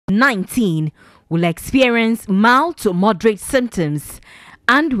COVID-19 will experience mild to moderate symptoms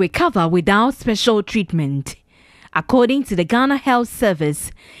and recover without special treatment. According to the Ghana Health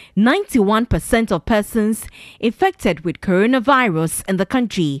Service, 91% of persons infected with coronavirus in the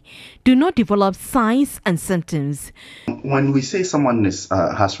country do not develop signs and symptoms. When we say someone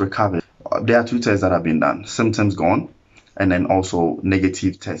has recovered, there are two tests that have been done: symptoms gone, and then also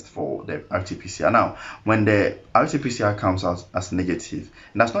negative test for the RT-PCR. Now, when the RT-PCR comes out as negative,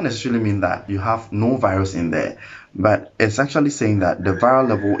 it does not necessarily mean that you have no virus in there, but it's actually saying that the viral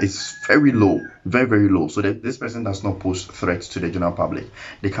level is very low, very, very low, so that this person does not pose threats to the general public.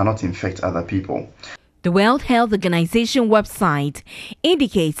 They cannot infect other people. The World Health Organization website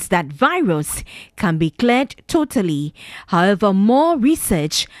indicates that virus can be cleared totally. However, more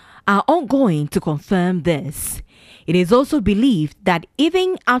research are ongoing to confirm this. It is also believed that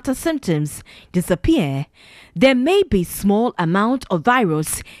even after symptoms disappear, there may be small amount of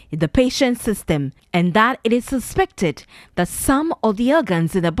virus in the patient's system, and that it is suspected that some of the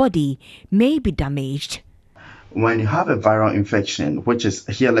organs in the body may be damaged. When you have a viral infection, which is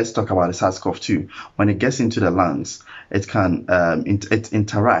here, let's talk about the SARS-CoV-2. When it gets into the lungs, it can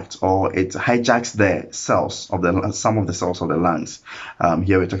interact, or it hijacks the cells of some of the cells of the lungs.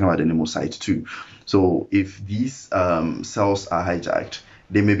 Here we're talking about the pneumocytes too. So if these cells are hijacked,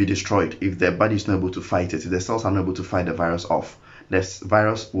 they may be destroyed if the body is not able to fight it. If the cells are not able to fight the virus off, this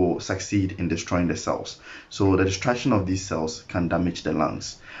virus will succeed in destroying the cells. So the destruction of these cells can damage the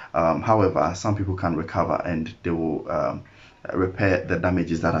lungs. However, some people can recover and they will repair the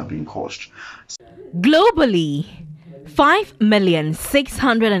damages that have been caused. Globally,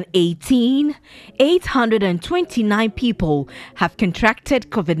 5,618,829 people have contracted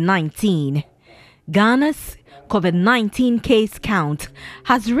COVID-19. Ghana's COVID-19 case count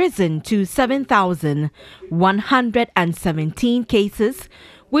has risen to 7,117 cases,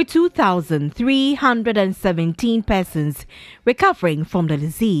 with 2,317 persons recovering from the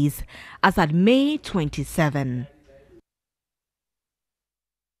disease as at May 27.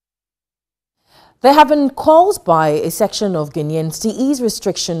 There have been calls by a section of Guineans to ease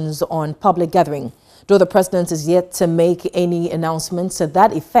restrictions on public gathering. Though the president is yet to make any announcements to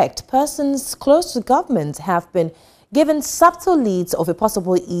that effect, persons close to government have been given subtle leads of a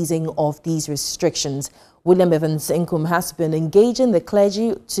possible easing of these restrictions. William Evans Inkum has been engaging the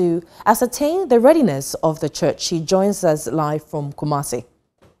clergy to ascertain the readiness of the church. He joins us live from Kumasi.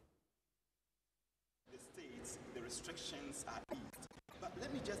 The states, the restrictions are eased. But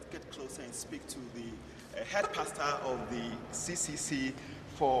let me just get closer and speak to the head pastor of the CCC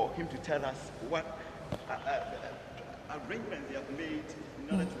for him to tell us what arrangements they have made in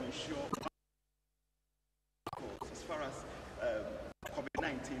order to ensure as far as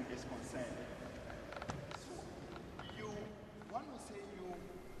COVID-19 is concerned. One will say you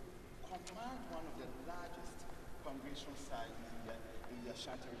command one of the largest congregational sizes in the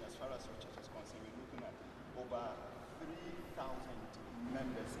Ashanti region as far as your church is concerned. We're looking at over 3,000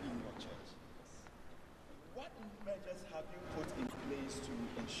 members in your church. What measures have you put in place to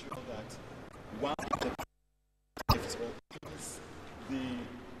ensure that one of the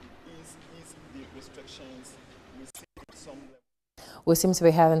the restrictions we see some level? We seem to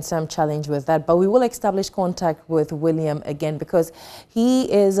be having some challenge with that, but we will establish contact with William again because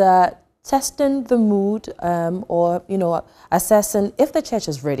he is testing the mood or, assessing if the church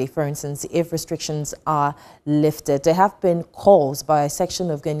is ready, for instance, if restrictions are lifted. There have been calls by a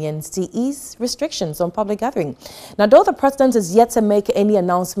section of Ghanaians to ease restrictions on public gathering. Now, though the president is yet to make any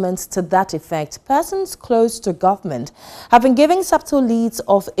announcements to that effect, persons close to government have been giving subtle leads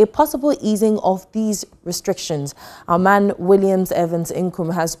of a possible easing of these restrictions. Our man, Williams Evans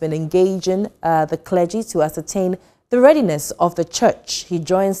Inkum, has been engaging the clergy to ascertain the readiness of the church. He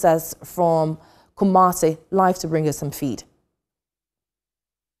joins us from Kumasi live to bring us some feed.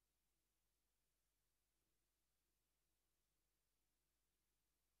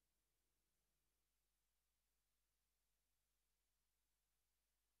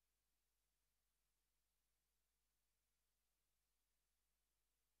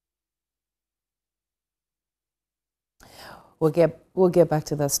 We'll get back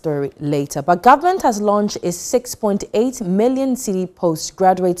to that story later. But government has launched a 6.8 million cedi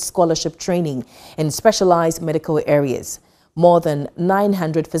postgraduate scholarship training in specialized medical areas. More than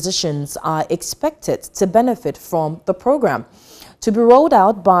 900 physicians are expected to benefit from the program, to be rolled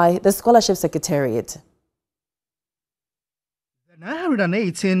out by the Scholarship Secretariat.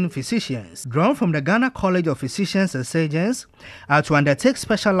 918 physicians drawn from the Ghana College of Physicians and Surgeons are to undertake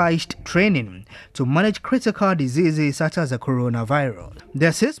specialized training to manage critical diseases such as the coronavirus. The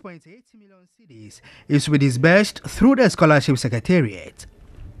 6.8 million cedis is to be disbursed through the Scholarship Secretariat.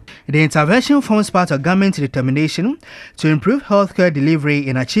 The intervention forms part of government's determination to improve healthcare delivery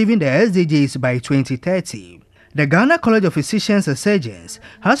in achieving the SDGs by 2030. The Ghana College of Physicians and Surgeons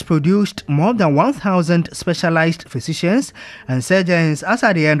has produced more than 1,000 specialized physicians and surgeons as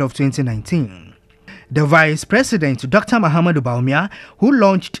at the end of 2019. The Vice President, Dr. Mahamadou Bawumia, who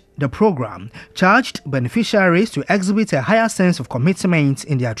launched the program, charged beneficiaries to exhibit a higher sense of commitment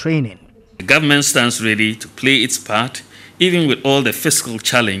in their training. The government stands ready to play its part, even with all the fiscal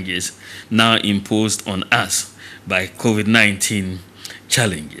challenges now imposed on us by COVID-19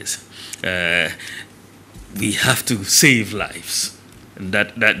 challenges. We have to save lives, and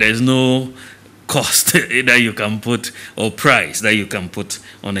that there's no cost that you can put or price that you can put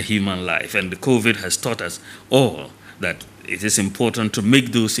on a human life. And the COVID has taught us all that it is important to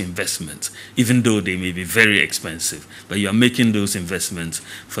make those investments, even though they may be very expensive, but you are making those investments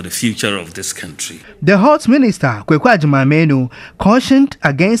for the future of this country. The Health Minister, Kweku Agyeman-Manu, cautioned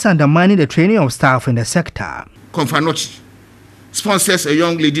against undermining the training of staff in the sector. Konfanochi sponsors a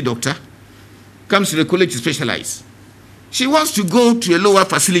young lady doctor, comes to the college to specialize. She wants to go to a lower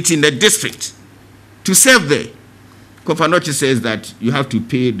facility in the district to serve there. Konfanochi says that you have to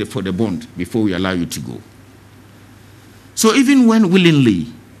pay for the bond before we allow you to go. So even when willingly,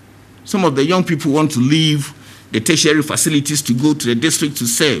 some of the young people want to leave the tertiary facilities to go to the district to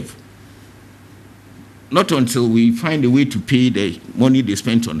serve, not until we find a way to pay the money they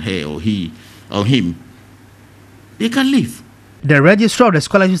spent on her or he or him, they can leave. The Registrar of the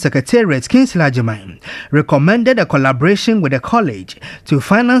Scholarship Secretariat, Kingsley Agyeman, recommended a collaboration with the college to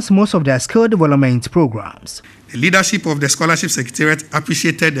finance most of their skill development programs. The leadership of the Scholarship Secretariat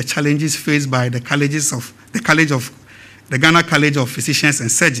appreciated the challenges faced by the Ghana College of Physicians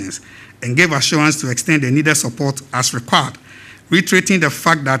and Surgeons and gave assurance to extend the needed support as required, reiterating the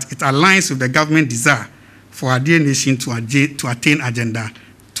fact that it aligns with the government desire for our dear nation to attain Agenda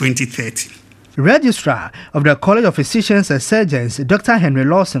 2030. Registrar of the College of Physicians and Surgeons, Dr. Henry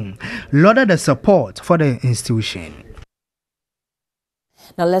Lawson, lauded the support for the institution.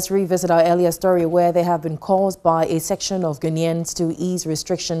 Now let's revisit our earlier story where they have been caused by a section of Ghanaians to ease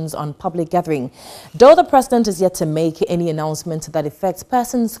restrictions on public gathering. Though the president is yet to make any announcement to that effect,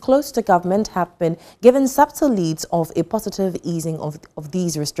 persons close to government have been given subtle leads of a positive easing of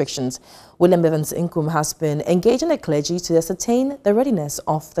these restrictions. William Evans Inkum has been engaging the clergy to ascertain the readiness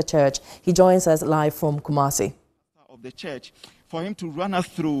of the church. He joins us live from Kumasi. Of the church, for him to run us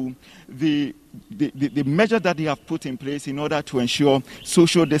through the measure that they have put in place in order to ensure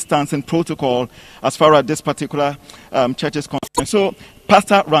social distancing protocol as far as this particular church is concerned. So,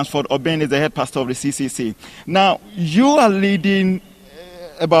 Pastor Ransford Obeng is the head pastor of the CCC. Now, you are leading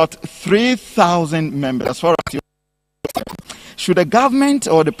about 3,000 members as far as you. Should the government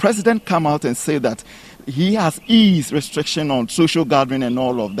or the president come out and say that he has eased restriction on social gathering and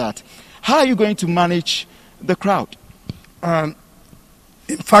all of that, how are you going to manage the crowd?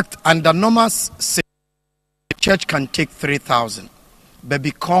 In fact, under normal, the church can take 3,000. But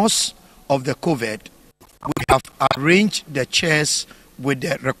because of the COVID, we have arranged the chairs with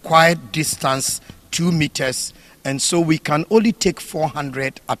the required distance, 2 meters, and so we can only take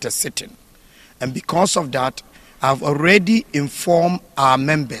 400 at a sitting. And because of that, I've already informed our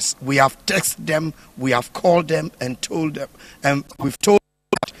members. We have texted them, we have called them and told them, and we've told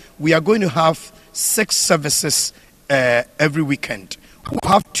them that we are going to have 6 services every weekend.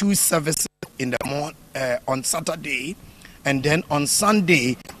 We'll have 2 services in the morning on Saturday, and then on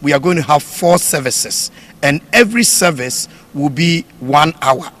Sunday we are going to have 4 services, and every service will be 1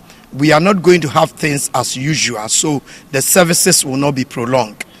 hour. We are not going to have things as usual, so the services will not be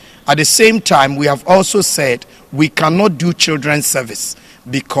prolonged. At the same time, we have also said we cannot do children's service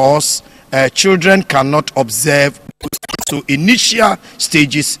because children cannot observe. So initial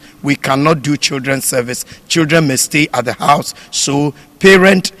stages, we cannot do children's service. Children may stay at the house. So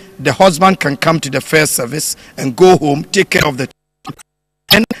the husband can come to the first service and go home, take care of the children,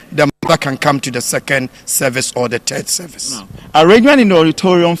 and the mother can come to the second service or the third service. No. Arrangement in the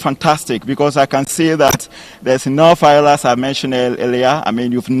auditorium, fantastic, because I can see that there's enough file, as I mentioned earlier. I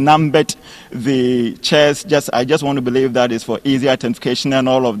mean, you've numbered the chairs. I just want to believe that is for easy identification and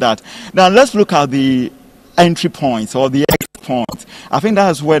all of that. Now, let's look at the entry points or the exit points. I think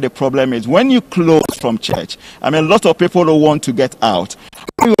that's where the problem is. When you close from church, I mean, a lot of people don't want to get out.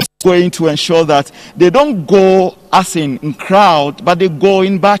 We're going to ensure that they don't go as in crowd, but they go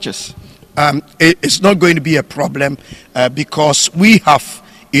in batches. It's not going to be a problem because we have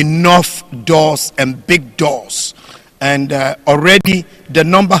enough doors and big doors, and already the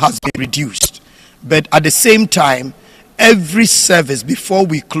number has been reduced. But at the same time, every service before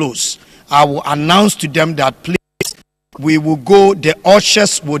we close, I will announce to them that please we will go, the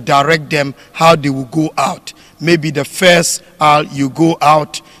ushers will direct them how they will go out. Maybe the first aisle you go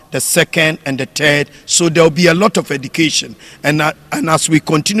out, the second and the third. So there will be a lot of education. And as we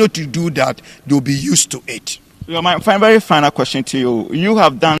continue to do that, they'll be used to it. My very final question to you. You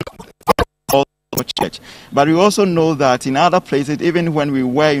have done all for church, but we also know that in other places, even when we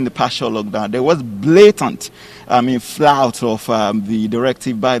were in the partial lockdown, there was blatant flout of the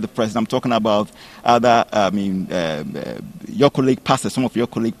directive by the president. I'm talking about other, your colleague pastors, some of your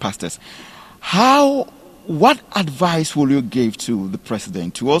colleague pastors. What advice will you give to the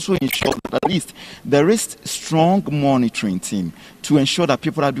president to also ensure that at least there is strong monitoring team to ensure that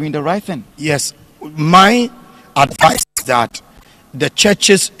people are doing the right thing? Yes, my advice is that the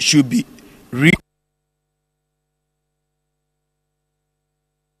churches should be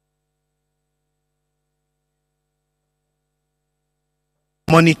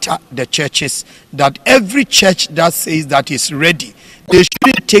monitor the churches, that every church that says that is ready, they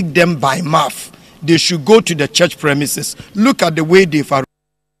shouldn't take them by mouth. They should go to the church premises. Look at the way they've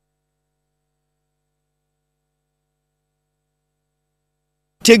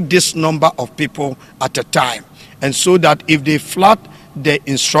take this number of people at a time, and so that if they flout the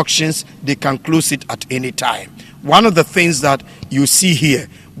instructions, they can close it at any time. One of the things that you see here,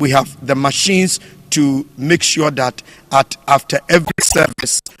 we have the machines to make sure that after every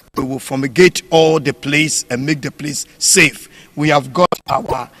service we will fumigate all the place and make the place safe. We have got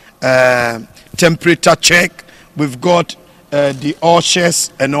our temperature check, we've got the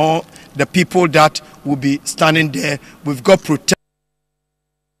ushers and all the people that will be standing there, we've got protection,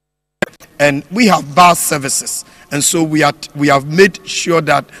 and we have bar services. And so we have made sure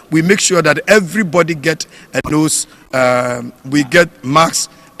that we make sure that everybody get a nose, we get masks,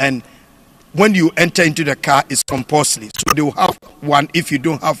 and when you enter into the car, it's compulsory. So they will have one. If you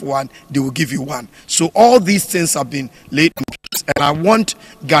don't have one, they will give you one. So all these things have been laid in place. And I want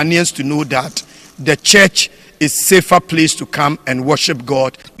Ghanaians to know that the church is a safer place to come and worship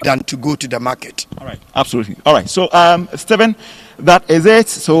God than to go to the market. All right, absolutely. All right, so Stephen, that is it.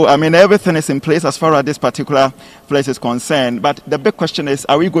 So, everything is in place as far as this particular place is concerned. But the big question is,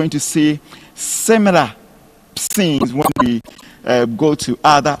 are we going to see similar scenes when we go to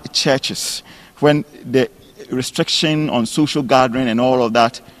other churches, when the restriction on social gathering and all of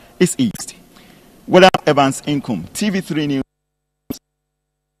that is eased? William Evans Income, TV3 News.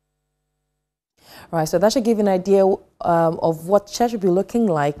 Right, so that should give you an idea of what church will be looking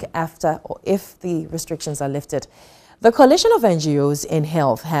like after or if the restrictions are lifted. The Coalition of NGOs in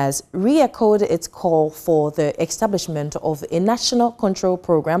Health has re-echoed its call for the establishment of a national control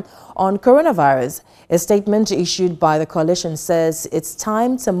program on coronavirus. A statement issued by the coalition says it's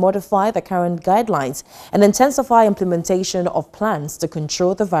time to modify the current guidelines and intensify implementation of plans to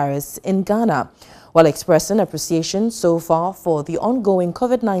control the virus in Ghana. While expressing appreciation so far for the ongoing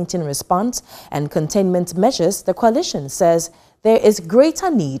COVID-19 response and containment measures, the coalition says there is greater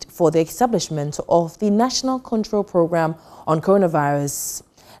need for the establishment of the National Control Program on Coronavirus.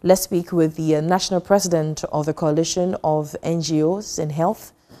 Let's speak with the National President of the Coalition of NGOs in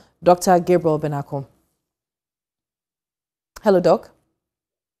Health, Dr. Gabriel Benako. Hello, Doc.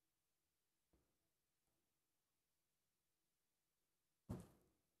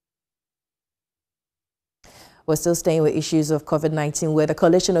 We're still staying with issues of COVID-19, where the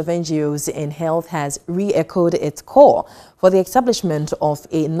Coalition of NGOs in Health has re-echoed its call for the establishment of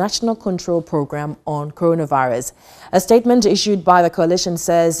a national control program on coronavirus. A statement issued by the coalition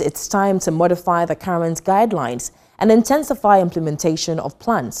says it's time to modify the current guidelines and intensify implementation of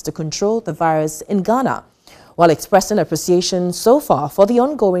plans to control the virus in Ghana. While expressing appreciation so far for the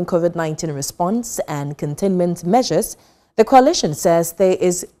ongoing COVID-19 response and containment measures, the coalition says there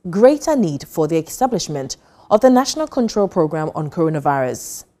is greater need for the establishment of the National Control Program on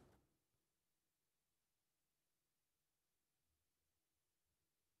coronavirus.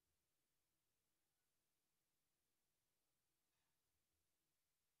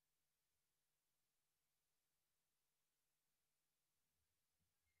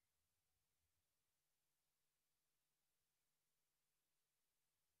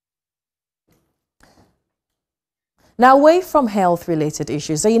 Now, away from health-related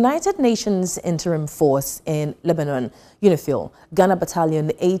issues, the United Nations Interim Force in Lebanon, UNIFIL, Ghana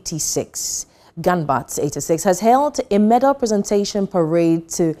Battalion 86, Gunbats 86, has held a medal presentation parade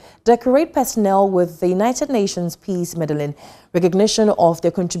to decorate personnel with the United Nations Peace Medal in recognition of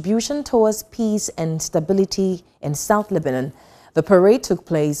their contribution towards peace and stability in South Lebanon. The parade took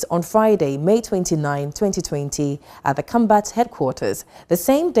place on Friday, May 29, 2020, at the Combat Headquarters, the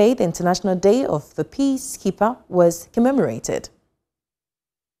same day the International Day of the Peacekeeper was commemorated.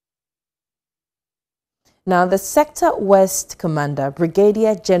 Now, the Sector West Commander,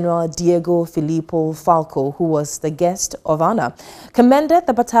 Brigadier General Diego Filippo Falco, who was the guest of honor, commended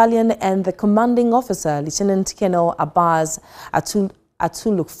the battalion and the commanding officer, Lieutenant Colonel Abbas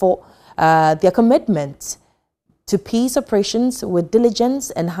Atuluk, for their commitment to peace operations with diligence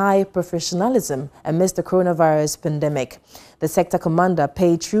and high professionalism amidst the coronavirus pandemic. The sector commander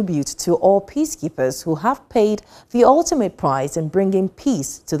paid tribute to all peacekeepers who have paid the ultimate prize in bringing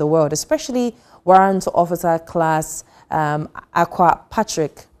peace to the world, especially Warrant Officer Class Aqua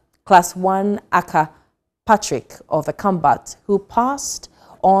Patrick, Class 1 Aka Patrick of the combat, who passed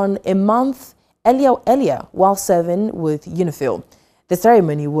on a month earlier while serving with UNIFIL. The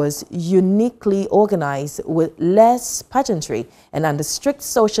ceremony was uniquely organized with less pageantry and under strict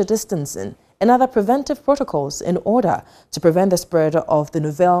social distancing and other preventive protocols in order to prevent the spread of the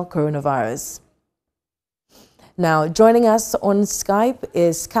novel coronavirus. Now, joining us on Skype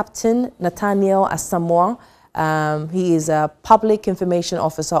is Captain Nathaniel Asamoah. He is a Public Information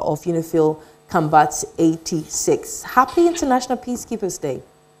Officer of UNIFIL Combat 86. Happy International Peacekeepers Day.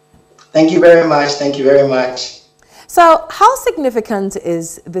 Thank you very much. Thank you very much. So, how significant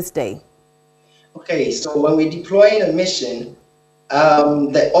is this day? Okay, so when we're deploying a mission,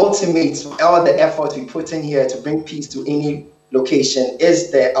 the ultimate, all the effort we put in here to bring peace to any location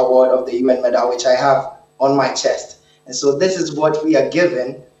is the award of the UN medal, which I have on my chest. And so this is what we are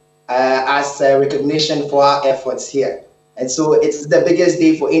given as a recognition for our efforts here. And so it's the biggest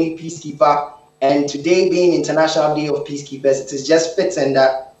day for any peacekeeper. And today being International Day of Peacekeepers, it is just fitting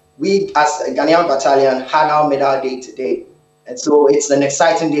that we as a Ghanaian battalion had our medal day today. And so it's an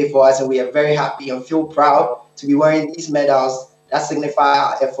exciting day for us, and we are very happy and feel proud to be wearing these medals that signify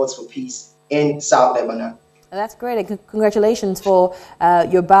our efforts for peace in South Lebanon. That's great. Congratulations for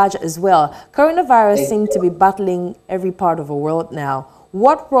your badge as well. Coronavirus seems to be battling every part of the world now.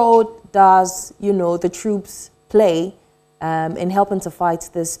 What role does, the troops play in helping to fight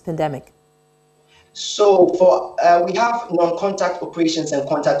this pandemic? So we have non-contact operations and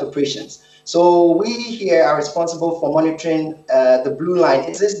contact operations. So we here are responsible for monitoring the blue line.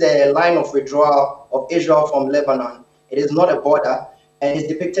 It is the line of withdrawal of Israel from Lebanon. It is not a border, and it's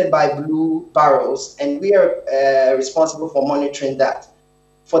depicted by blue barrels, and we are responsible for monitoring that.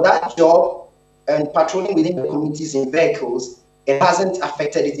 For that job and patrolling within the communities in vehicles, it hasn't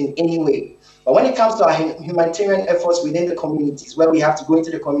affected it in any way. But when it comes to our humanitarian efforts within the communities, where we have to go into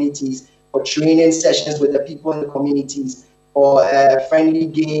the communities for training sessions with the people in the communities, for friendly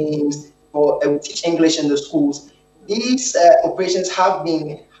games, for teach English in the schools, these operations have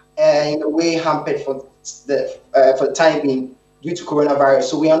been in a way hampered for the time being due to coronavirus.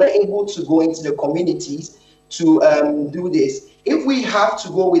 So we are not able to go into the communities to do this. If we have to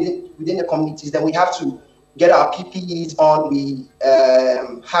go within the communities, then we have to get our PPEs on, we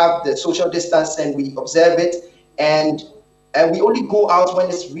have the social distance and we observe it, and we only go out when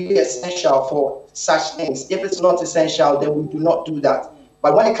it's really essential for such things. If it's not essential, then we do not do that.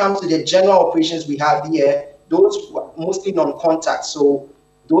 But when it comes to the general operations we have here, those were mostly non-contact, so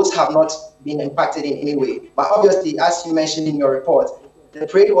those have not been impacted in any way. But obviously, as you mentioned in your report, the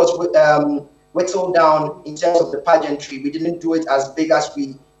parade was whittled down in terms of the pageantry. We didn't do it as big as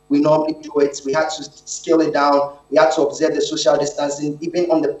we normally do it. We had to scale it down. We had to observe the social distancing. Even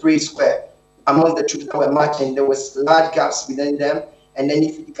on the parade square, amongst the troops that were marching, there was large gaps within them. And then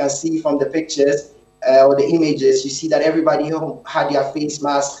if you can see from the pictures or the images, you see that everybody had their face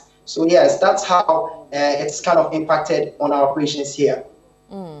masks. So yes, that's how it's kind of impacted on our operations here.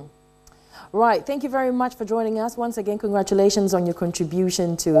 Right. Thank you very much for joining us. Once again, congratulations on your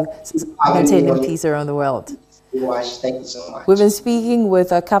contribution to maintaining peace around the world. Thank you so much. We've been speaking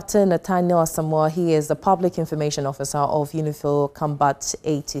with Captain Nathaniel Asamoah. He is the Public Information Officer of UNIFIL Combat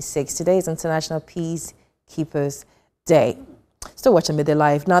 86. Today is International Peacekeepers Day. Still watching Midday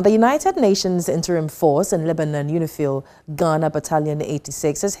Live. Now, the United Nations Interim Force in Lebanon, UNIFIL Ghana Battalion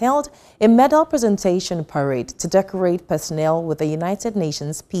 86, has held a medal presentation parade to decorate personnel with the United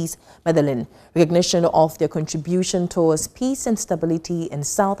Nations Peace Medallion, recognition of their contribution towards peace and stability in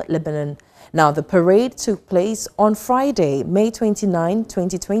South Lebanon. Now, the parade took place on Friday, May 29,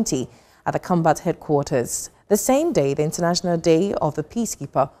 2020, at the combat headquarters. The same day, the International Day of the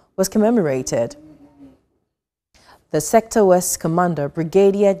Peacekeeper was commemorated. The Sector West Commander,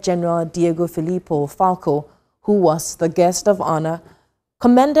 Brigadier General Diego Filippo Falco, who was the guest of honor,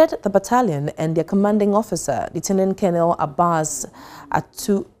 commended the battalion and their commanding officer, Lieutenant Colonel Abbas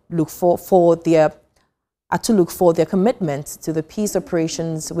Atuluk, for their commitment to the peace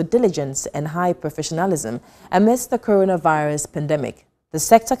operations with diligence and high professionalism amidst the coronavirus pandemic. The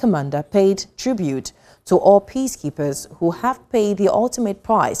sector commander paid tribute to all peacekeepers who have paid the ultimate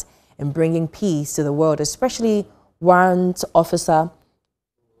prize in bringing peace to the world, especially warrant officer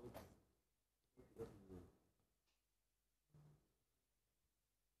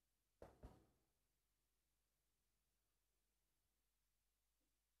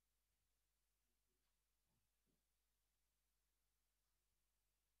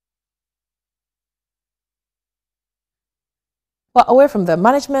Well, away from the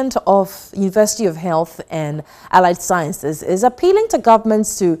management of University of Health and Allied Sciences is appealing to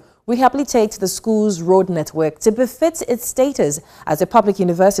governments to rehabilitate the school's road network to befit its status as a public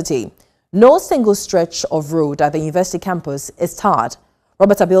university. No single stretch of road at the university campus is tarred.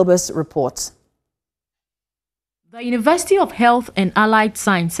 Robert Abilbus reports. The University of Health and Allied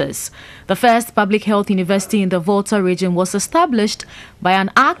Sciences, the first public health university in the Volta region, was established by an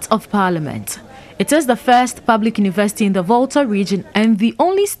Act of Parliament. It is the first public university in the Volta region and the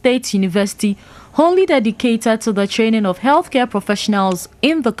only state university wholly dedicated to the training of healthcare professionals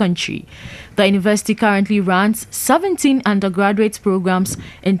in the country. The university currently runs 17 undergraduate programs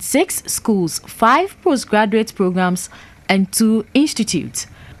in 6 schools, 5 postgraduate programs, and 2 institutes.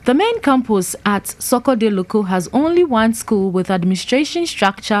 The main campus at Soko de Loco has only 1 school with administration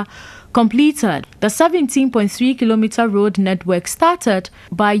structure completed. The 17.3-kilometer road network started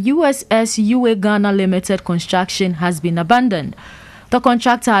by USS UA Ghana Limited construction has been abandoned. The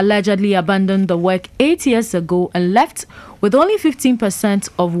contractor allegedly abandoned the work 8 years ago and left with only 15%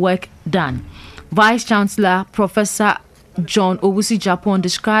 of work done. Vice Chancellor Professor John Owusi Japon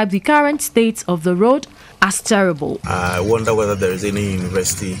described the current state of the road as terrible. I wonder whether there is any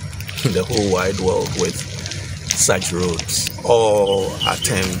university in the whole wide world with such roads. All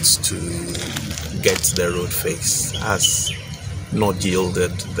attempts to get the road fixed has not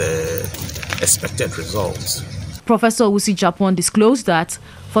yielded the expected results. Professor Owusi Japon disclosed that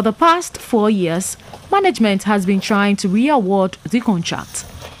for the past 4 years, management has been trying to re-award the contract.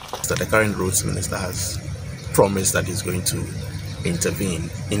 So the current roads minister has promised that he's going to intervene.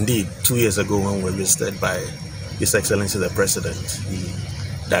 Indeed, 2 years ago when we were visited by His Excellency the President, he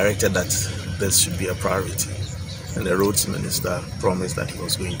directed that this should be a priority. And the roads minister promised that he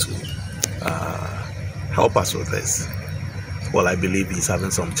was going to help us with this. Well, I believe he's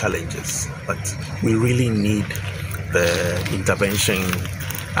having some challenges, but we really need the intervention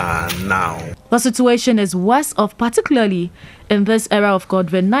now. The situation is worse off, particularly in this era of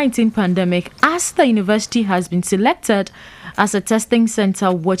COVID-19 pandemic, as the university has been selected as a testing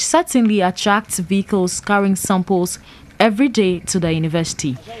center which certainly attracts vehicles carrying samples every day to the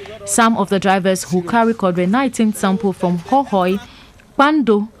university. Some of the drivers who carry COVID-19 sample from Hohoi,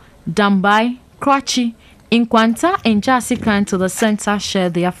 Pando, Dambai, Krachi, Inkwanta and Jasikan to the center share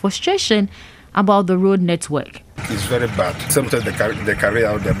their frustration about the road network. It's very bad. Sometimes they carry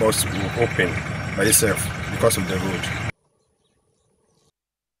out the bus will open by itself because of the road.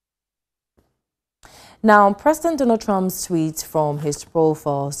 Now, President Donald Trump's tweet from his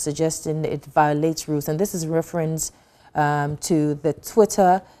profile suggesting it violates rules, and this is reference to the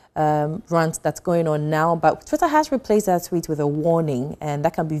Twitter rant that's going on now. But Twitter has replaced that tweet with a warning, and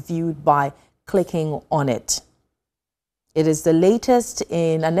that can be viewed by clicking on it. It is the latest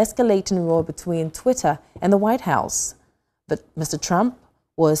in an escalating war between Twitter and the White House. But Mr. Trump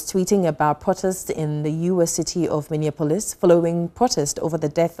was tweeting about protests in the U.S. city of Minneapolis following protest over the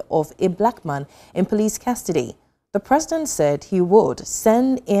death of a black man in police custody. The president said he would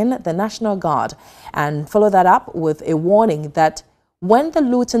send in the National Guard and follow that up with a warning that when the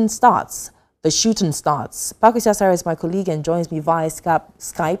looting starts, the shooting starts. Pakwesi Asare is my colleague and joins me via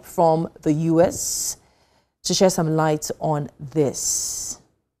Skype from the U.S. to share some light on this.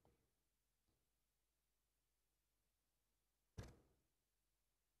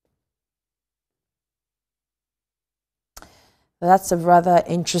 That's a rather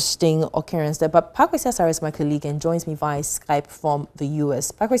interesting occurrence there. But Pakwesi Asare is my colleague and joins me via Skype from the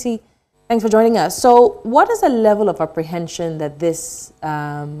U.S. Pakwesi, thanks for joining us. So what is the level of apprehension that this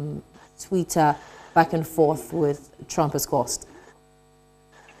Twitter back and forth with Trump has caused?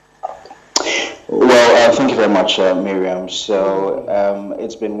 Well, thank you very much, Miriam. So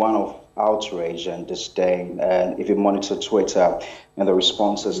it's been one of outrage and disdain. And if you monitor Twitter and the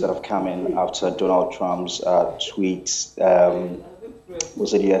responses that have come in after Donald Trump's tweets,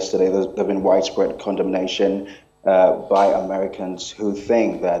 was it yesterday? There's been widespread condemnation by Americans who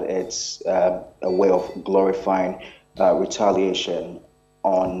think that it's a way of glorifying retaliation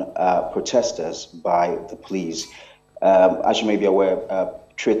on protesters by the police. As you may be aware,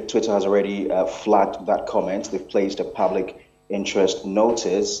 Twitter has already flagged that comment. They've placed a public interest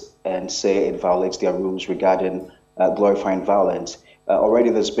notice and say it violates their rules regarding glorifying violence. Already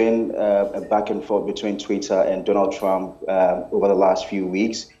there's been a back and forth between Twitter and Donald Trump over the last few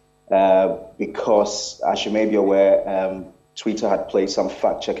weeks. because, as you may be aware, Twitter had placed some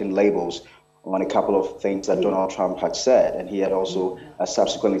fact-checking labels on a couple of things that Donald Trump had said, and he had also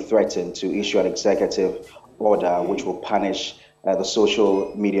subsequently threatened to issue an executive order which will punish the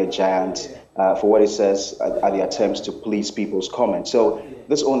social media giant for what he says are the attempts to police people's comments. So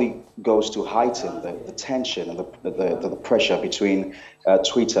this only goes to heighten the tension and the pressure between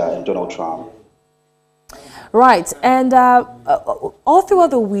Twitter and Donald Trump. Right, and all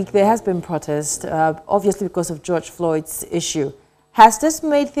throughout the week there has been protest, obviously because of George Floyd's issue. Has this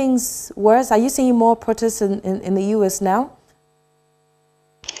made things worse? Are you seeing more protests in the U.S. now?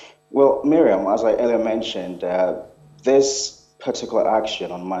 Well, Miriam, as I earlier mentioned, this particular action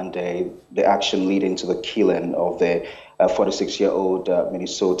on Monday, the action leading to the killing of the 46-year-old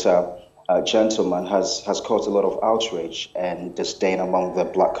Minnesota gentleman has caused a lot of outrage and disdain among the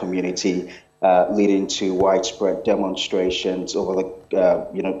Black community, leading to widespread demonstrations over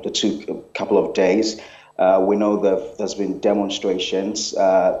the couple of days. We know that there's been demonstrations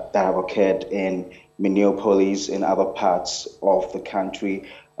that have occurred in Minneapolis, in other parts of the country,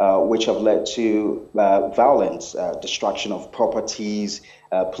 which have led to violence, destruction of properties,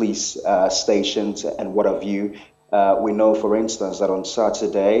 police stations, and what have you. We know, for instance, that on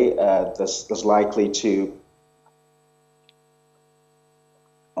Saturday, there's likely to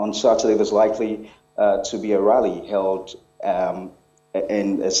be a rally held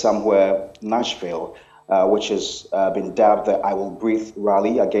in somewhere Nashville, which has been dubbed the I Will Breathe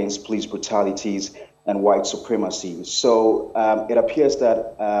rally against police brutalities and white supremacy. So it appears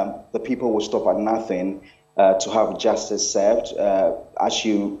that the people will stop at nothing to have justice served. As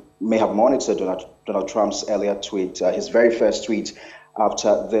you may have monitored Donald Trump's earlier tweet, his very first tweet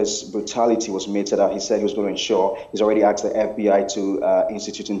after this brutality was meted out, he said he was going to ensure, he's already asked the FBI to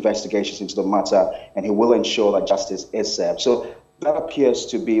institute investigations into the matter, and he will ensure that justice is served. So that appears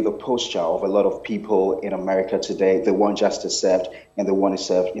to be the posture of a lot of people in America today. They want justice served, and they want it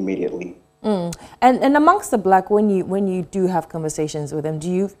served immediately. And amongst the Black, when you do have conversations with them,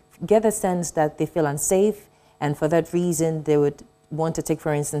 do you get the sense that they feel unsafe, and for that reason they would want to take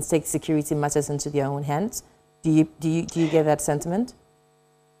security matters into their own hands? Do you get that sentiment?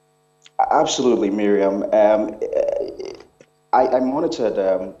 Absolutely, Miriam. I monitored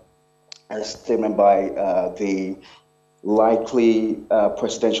a statement by the likely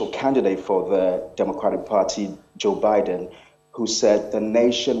presidential candidate for the Democratic Party, Joe Biden, who said the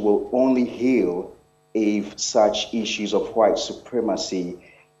nation will only heal if such issues of white supremacy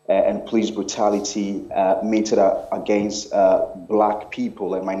and police brutality meted against Black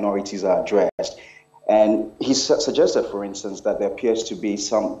people and minorities are addressed. And he suggested, for instance, that there appears to be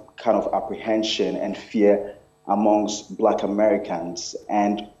some kind of apprehension and fear amongst Black Americans,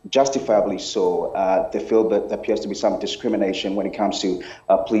 and justifiably so. They feel that there appears to be some discrimination when it comes to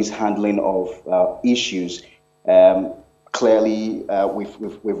police handling of issues. Clearly,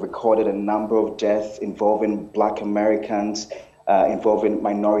 we've recorded a number of deaths involving Black Americans, involving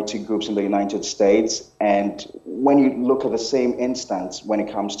minority groups in the United States. And when you look at the same instance when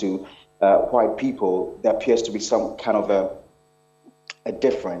it comes to white people, there appears to be some kind of a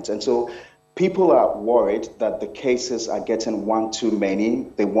difference. And so people are worried that the cases are getting one too many.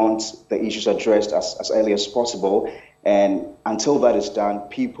 They want the issues addressed as early as possible. And until that is done,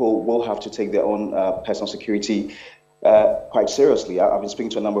 people will have to take their own personal security quite seriously. I've been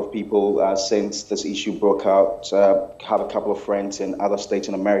speaking to a number of people since this issue broke out, have a couple of friends in other states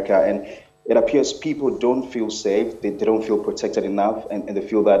in America, and it appears people don't feel safe, they don't feel protected enough, and they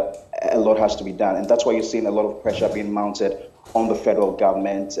feel that a lot has to be done. And that's why you're seeing a lot of pressure being mounted on the federal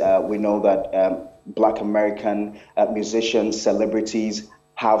government. We know that Black American musicians, celebrities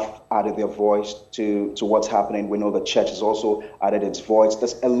have added their voice to what's happening. We know the church has also added its voice.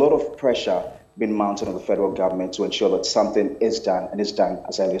 There's a lot of pressure being mounted on the federal government to ensure that something is done, and is done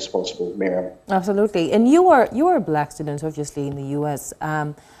as early as possible, Miriam. Absolutely. And you are a Black student, obviously, in the U.S.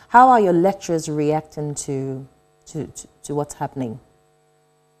 How are your lecturers reacting to what's happening?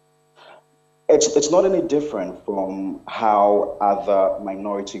 It's not any different from how other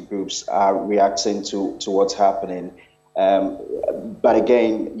minority groups are reacting to what's happening. But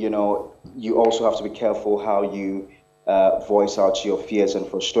again, you also have to be careful how you voice out your fears and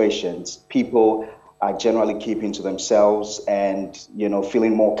frustrations. People are generally keeping to themselves and,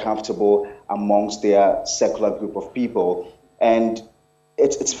 feeling more comfortable amongst their secular group of people. And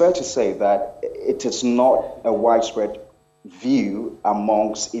it's fair to say that it is not a widespread view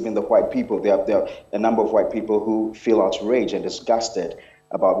amongst even the white people. There are a number of white people who feel outraged and disgusted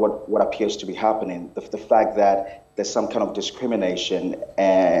about what appears to be happening. The fact that there's some kind of discrimination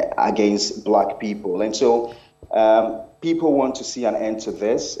against Black people. And so People want to see an end to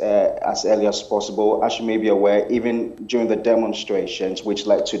this as early as possible. As you may be aware, even during the demonstrations, which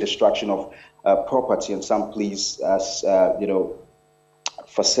led to destruction of property in some police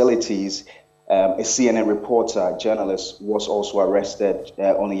facilities, a CNN reporter, journalist, was also arrested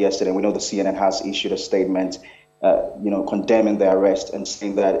only yesterday. We know the CNN has issued a statement, condemning the arrest and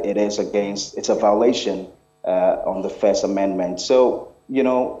saying that it's a violation on the First Amendment. So,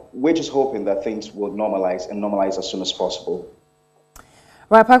 we're just hoping that things will normalize as soon as possible.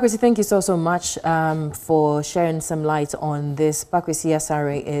 Right, Pakwesi, thank you so much for sharing some light on this. Pakwesi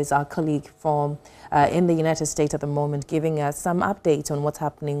Asare is our colleague from in the United States at the moment, giving us some updates on what's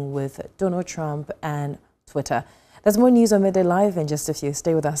happening with Donald Trump and Twitter. There's more news on Midday Live in just a few.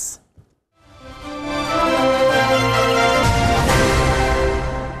 Stay with us.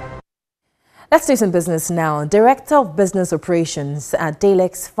 Let's do some business now. Director of Business Operations at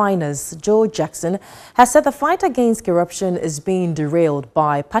Dalex Finance, Joe Jackson, has said the fight against corruption is being derailed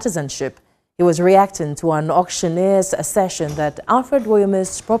by partisanship. He was reacting to an auctioneer's assertion that Alfred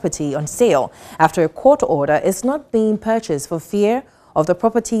Woyome's property on sale after a court order is not being purchased for fear of the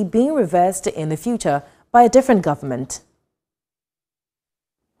property being reversed in the future by a different government.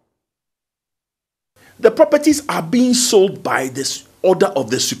 The properties are being sold by this order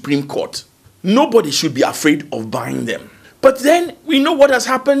of the Supreme Court. Nobody should be afraid of buying them. But then we know what has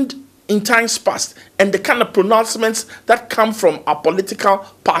happened in times past and the kind of pronouncements that come from our political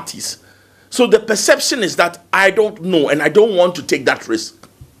parties. So the perception is that I don't know and I don't want to take that risk.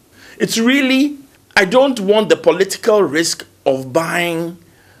 It's really, I don't want the political risk of buying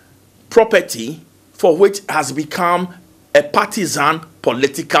property for which has become a partisan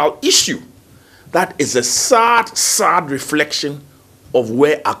political issue. That is a sad, sad reflection of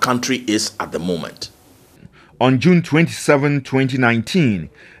where our country is at the moment. On June 27, 2019,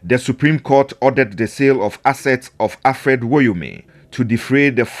 the Supreme Court ordered the sale of assets of Alfred Woyome to defray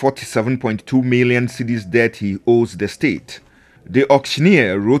the 47.2 million cedis debt he owes the state. The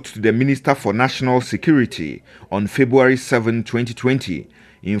auctioneer wrote to the Minister for National Security on February 7, 2020,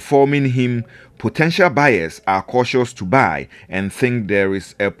 informing him potential buyers are cautious to buy and think there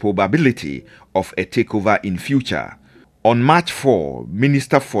is a probability of a takeover in future. On March 4,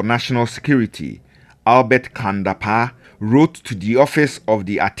 Minister for National Security, Albert Kandapa, wrote to the Office of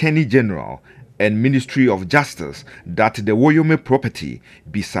the Attorney General and Ministry of Justice that the Woyome property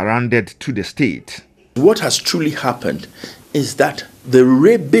be surrendered to the state. What has truly happened is that the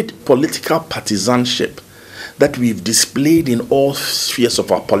rabid political partisanship that we've displayed in all spheres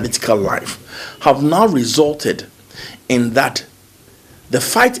of our political life have now resulted in that the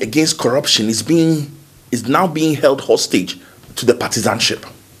fight against corruption is now being held hostage to the partisanship.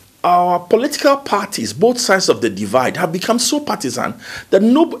 Our political parties, both sides of the divide, have become so partisan that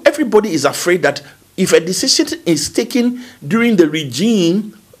everybody is afraid that if a decision is taken during the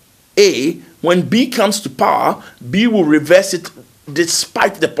regime A, when B comes to power, B will reverse it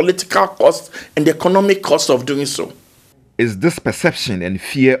despite the political cost and the economic cost of doing so. Is this perception and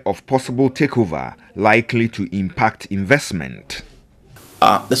fear of possible takeover likely to impact investment?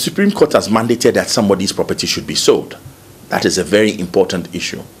 The Supreme Court has mandated that somebody's property should be sold. That is a very important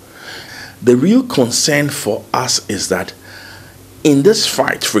issue. The real concern for us is that in this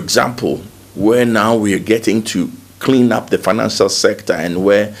fight, for example, where now we are getting to clean up the financial sector and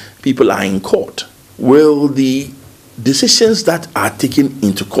where people are in court, will the decisions that are taken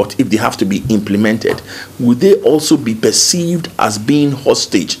into court, if they have to be implemented, will they also be perceived as being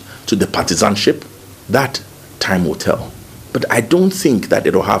hostage to the partisanship? That time will tell. But I don't think that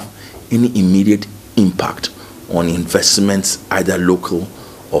it will have any immediate impact on investments, either local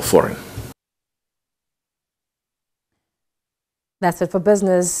or foreign. That's it for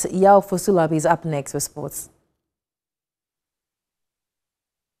business. Yao Fosulabi is up next with sports.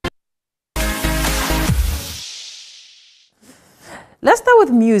 Let's start with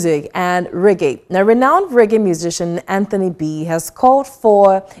music and reggae. Now, renowned reggae musician Anthony B has called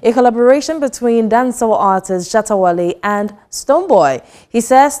for a collaboration between dancehall artist Shatta Wale and Stonebwoy. He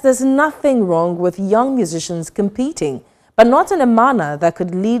says there's nothing wrong with young musicians competing, but not in a manner that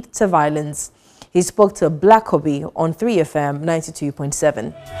could lead to violence. He spoke to Black Hobby on 3FM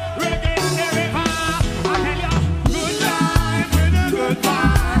 92.7.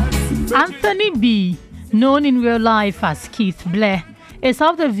 Anthony B, known in real life as Keith Blair, is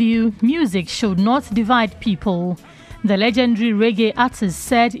of the view music should not divide people. The legendary reggae artist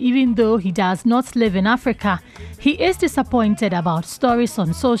said even though he does not live in Africa, he is disappointed about stories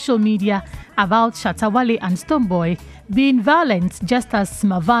on social media about Shatta Wale and Stonebwoy being violent just as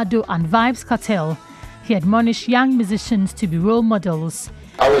Mavado and Vybz Kartel. He admonished young musicians to be role models.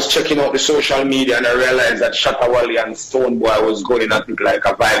 I was checking out the social media and I realized that Shatta Wale and Stonebwoy was going at it like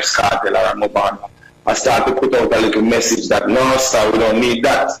a Vibes Cartel or a Moban. I started to put out a little message that no, sir, we don't need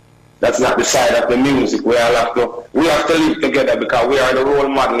that. That's not the side of the music. We have to live together because we are the role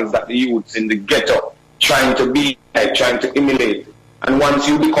models that the youths in the ghetto trying to be, trying to emulate. And once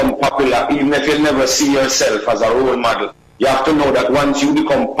you become popular, even if you never see yourself as a role model, you have to know that once you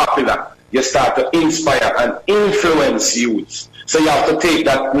become popular, you start to inspire and influence youths. So you have to take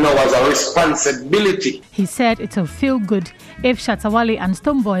that now as a responsibility. He said it will feel good if Shatta Wale and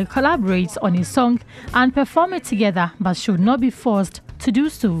Stonebwoy collaborate on a song and perform it together, but should not be forced to do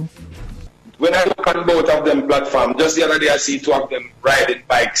so. When I look on both of them platforms, just the other day I see two of them riding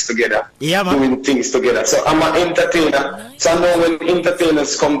bikes together, doing things together. So I'm an entertainer. So I know when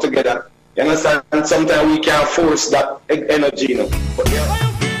entertainers come together, you understand? And sometimes we can't force that energy, you know. But yeah.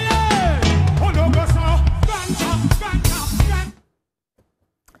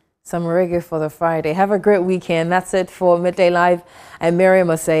 Some reggae for the Friday. Have a great weekend. That's it for Midday Live. I'm Miriam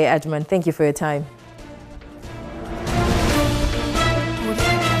Osei Ajman. Thank you for your time.